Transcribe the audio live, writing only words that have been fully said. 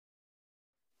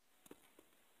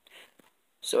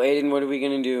So Aiden, what are we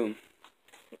gonna do?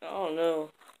 I don't know.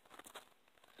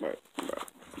 Bro,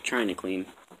 I'm trying to clean.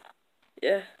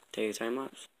 Yeah. Take a time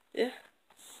lapse? Yeah.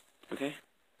 Okay.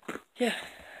 Yeah.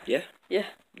 Yeah? Yeah.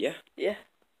 Yeah? Yeah.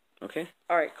 Okay.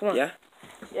 Alright, come on. Yeah?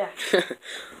 Yeah.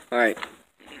 Alright.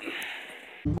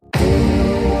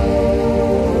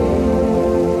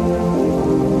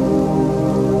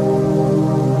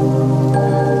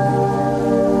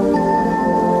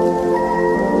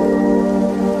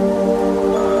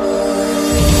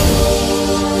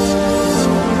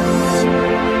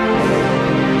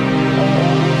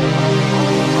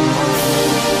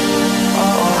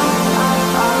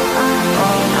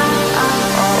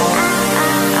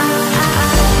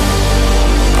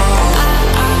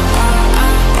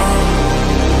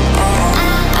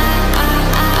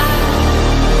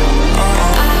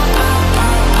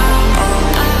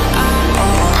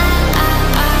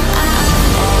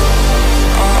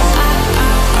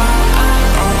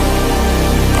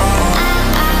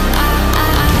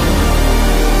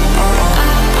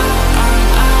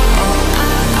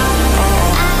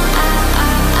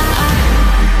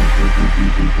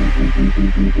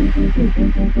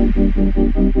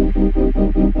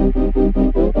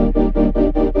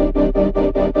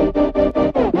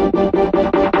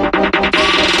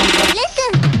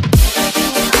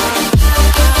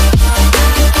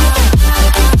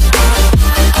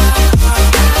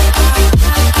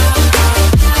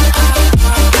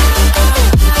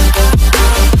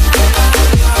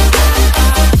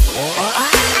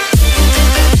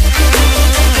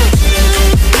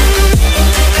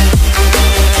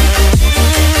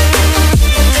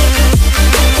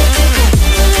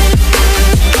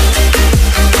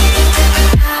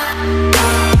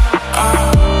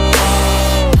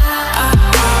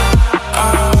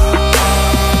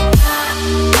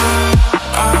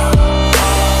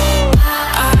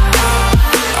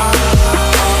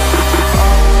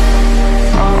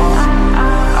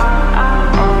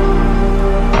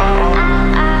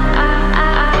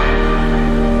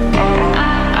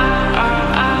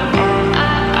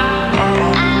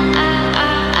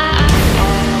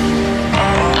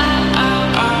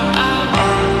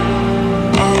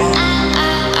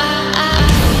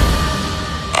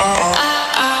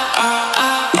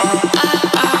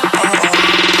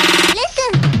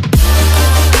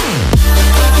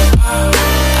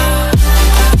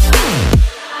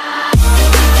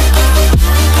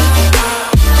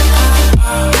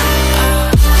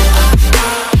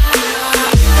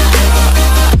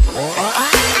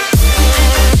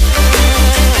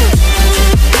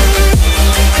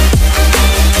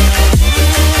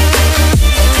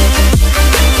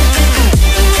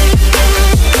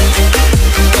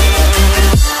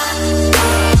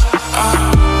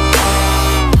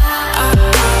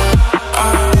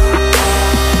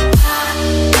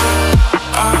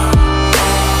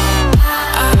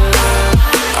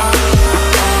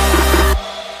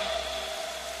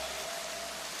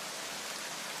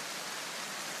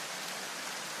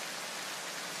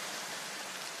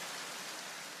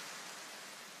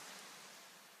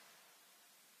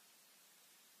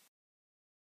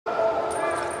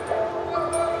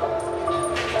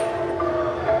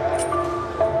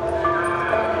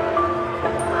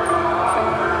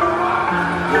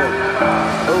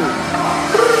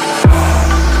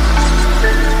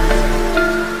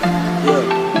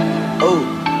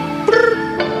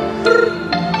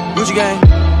 Gucci gang,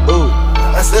 ooh.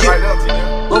 That's it right now, TJ.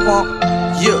 Lil Pump,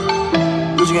 yeah.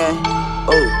 Gucci gang,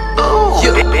 ooh.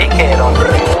 Yeah. Big head on the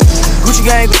Gucci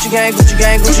gang, Gucci gang, Gucci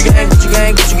gang, Gucci gang, Gucci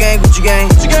gang, Gucci gang,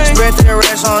 Gucci gang. Spread their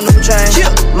racks on new chain.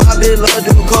 My bitch love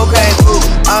do cocaine. Ooh.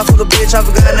 I fuck a bitch, I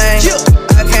forgot her name.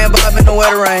 I can't bob in the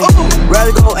weather rain.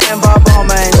 Rather go and buy ball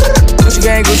man. Gucci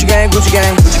gang, Gucci gang, Gucci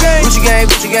gang, Gucci gang, Gucci gang,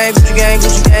 Gucci gang, Gucci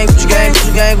gang, Gucci gang,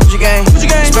 Gucci gang, Gucci gang, Gucci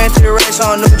gang. Spent their racks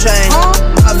on new chain.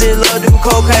 My bitch love do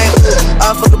cocaine.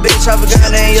 I fuck a bitch, I forgot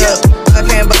her name. Yeah. I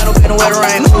can't buy no in the weather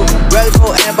rain. Rather go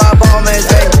and buy ball man.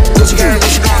 Gucci gang,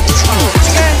 Gucci gang,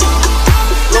 Gucci gang.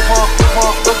 Lil Pump, Lil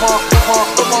Pump, Lil Pump, Lil Pump,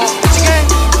 Lil Pump, Gucci gang.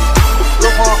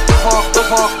 Lil Pump, Lil Pump, Lil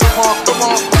Pump, Lil Pump, Lil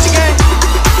Pump, Gucci gang.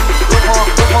 Lil Pump,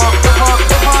 Lil Pump, Lil Pump,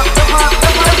 Lil Pump, Lil Pump,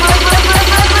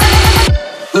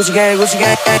 Gucci gang, Gucci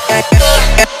gang,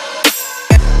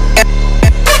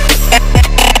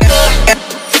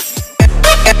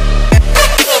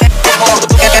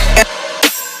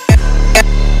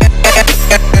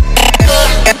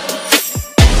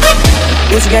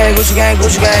 Gucci gang, Gucci gang,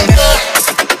 Gucci gang.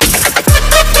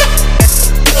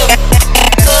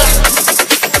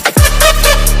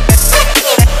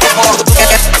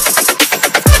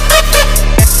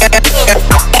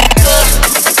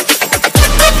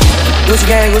 Gucci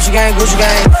gang, Gucci gang, Gucci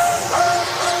gang.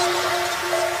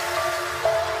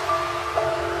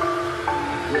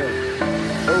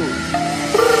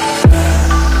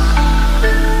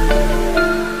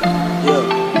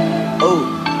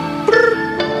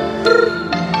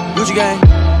 Gucci gang.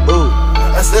 Ooh.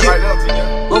 That's it right there, Tina.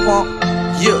 Lil Pump.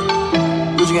 Yeah.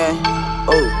 Gucci gang.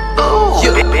 Oh.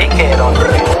 Yeah. Big head on the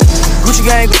Gucci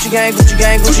gang, Gucci gang, Gucci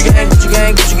gang, Gucci gang, Gucci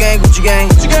gang, Gucci gang, Gucci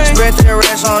gang. Spread their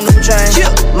racks on new chain.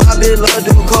 My bitch love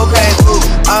do cocaine.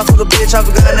 I fuck a bitch, I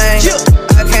forgot her name.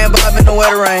 I can't bob in the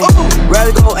weather rain.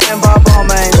 Rather go and buy ball,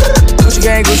 man. Gucci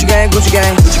gang, Gucci gang, Gucci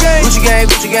gang. Gucci gang,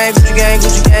 Gucci gang, Gucci gang,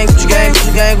 Gucci gang, Gucci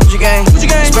gang, Gucci gang, Gucci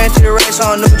gang. Spread their racks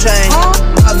on new chain.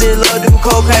 My bitch love do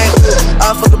cocaine.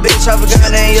 I fuck a bitch, I forgot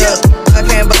her name. Yeah. I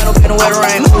can't buy no in the weather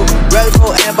rain. Rather go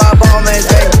and buy ball, man.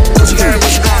 Gucci gang,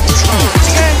 Gucci gang,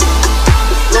 Gucci gang.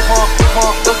 Lil Pump, Lil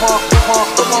Pump, Lil Pump, Lil Pump,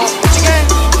 Lil Pump, Gucci gang.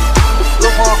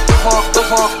 Lil Pump, Lil Pump, Lil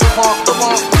Pump, Lil Pump, Lil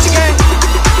Pump, Gucci gang.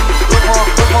 Lil Pump,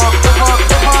 Lil Pump, Lil Pump,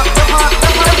 Lil Pump, Lil Pump,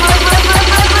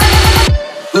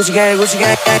 Gucci gang, Gucci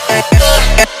gang,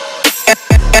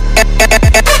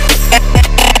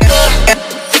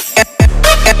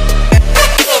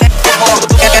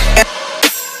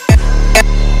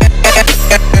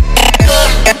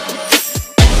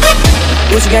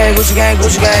 Gucci gang, Gucci gang,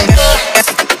 Gucci gang.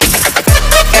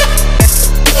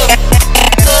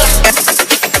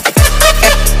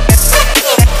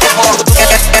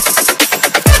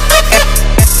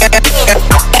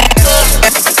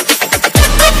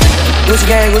 Gucci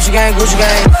gang, Gucci gang, Gucci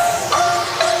gang.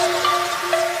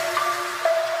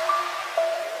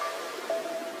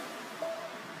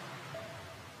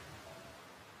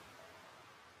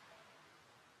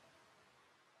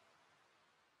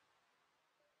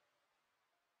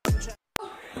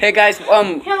 Hey guys,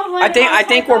 I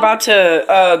think we're about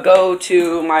to go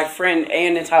to my friend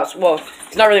Andon's house. Well,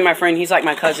 he's not really my friend, he's like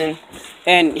my cousin,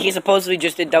 and he supposedly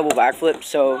just did double backflip.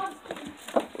 So,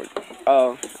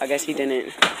 I guess he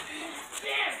didn't.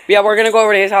 But yeah, we're gonna go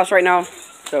over to his house right now.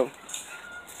 So,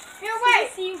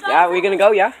 yeah, we're gonna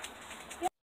go, yeah.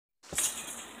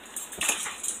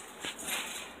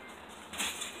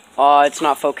 It's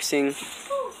not focusing.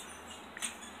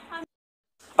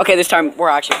 Okay, this time we're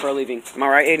actually for leaving. Am I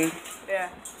right, Aiden? Yeah.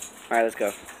 Alright, let's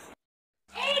go.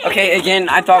 Okay, again,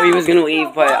 I thought we was gonna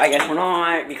leave, but I guess we're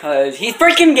not because he's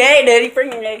freaking gay, dude. He's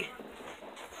freaking gay.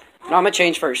 No, I'm gonna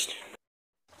change first.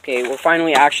 Okay, we're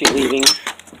finally actually leaving,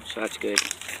 so that's good.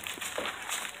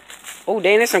 Oh,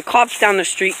 dang, there's some cops down the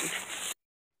street.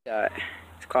 There's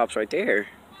cops right there.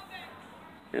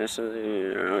 Yeah, so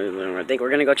I think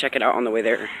we're gonna go check it out on the way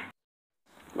there.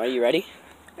 Are you ready?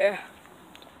 Yeah.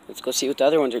 Let's go see what the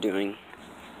other ones are doing.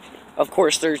 Of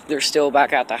course, they're still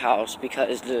back at the house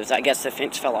because I guess the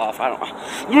fence fell off. I don't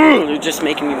know. They're just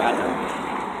making me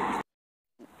mad.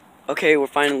 Okay, we're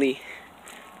finally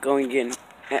going again.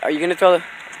 Are you gonna throw the?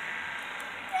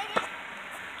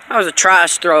 That was a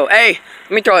trash throw. Hey,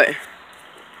 let me throw it.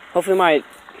 Hopefully my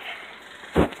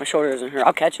shoulder isn't hurt.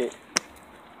 I'll catch it.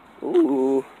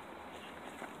 Ooh.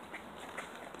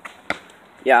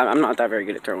 Yeah, I'm not that very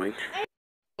good at throwing.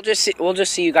 We'll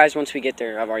just see you guys once we get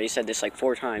there. I've already said this like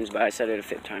 4 times, but I said it a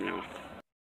 5th time now.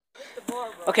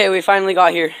 Okay, we finally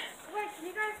got here.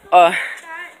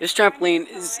 This trampoline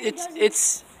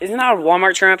isn't that a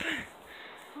Walmart tramp?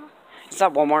 Is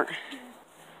that Walmart?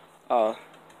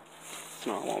 It's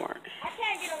not Walmart. I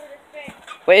can't get over this thing.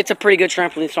 But it's a pretty good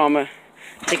trampoline, so I'm gonna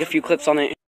take a few clips on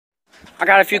it. I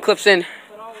got a few clips in,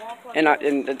 and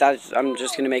I'm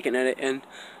just gonna make an edit. And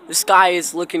the sky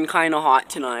is looking kind of hot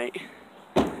tonight.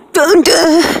 Dun,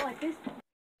 dun.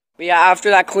 But yeah, after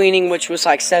that cleaning, which was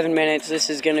like 7 minutes, this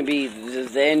is gonna be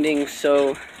the ending.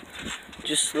 So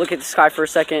just look at the sky for a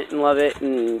second and love it.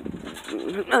 And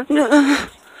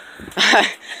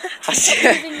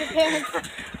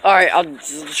all right, I'll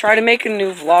try to make a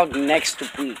new vlog next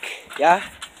week. Yeah.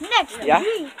 Next week.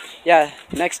 Yeah.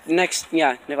 Next.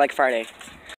 Yeah, like Friday.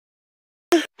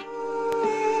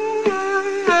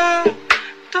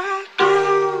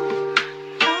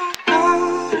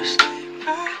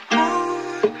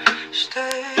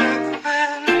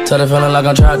 Tell the feeling like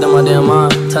I'm trapped in my damn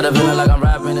mind. Tell the feeling like I'm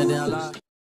rapping a damn lie.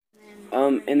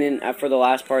 And then for the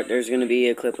last part, there's gonna be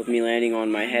a clip of me landing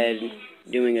on my head,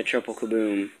 doing a triple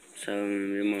kaboom. So,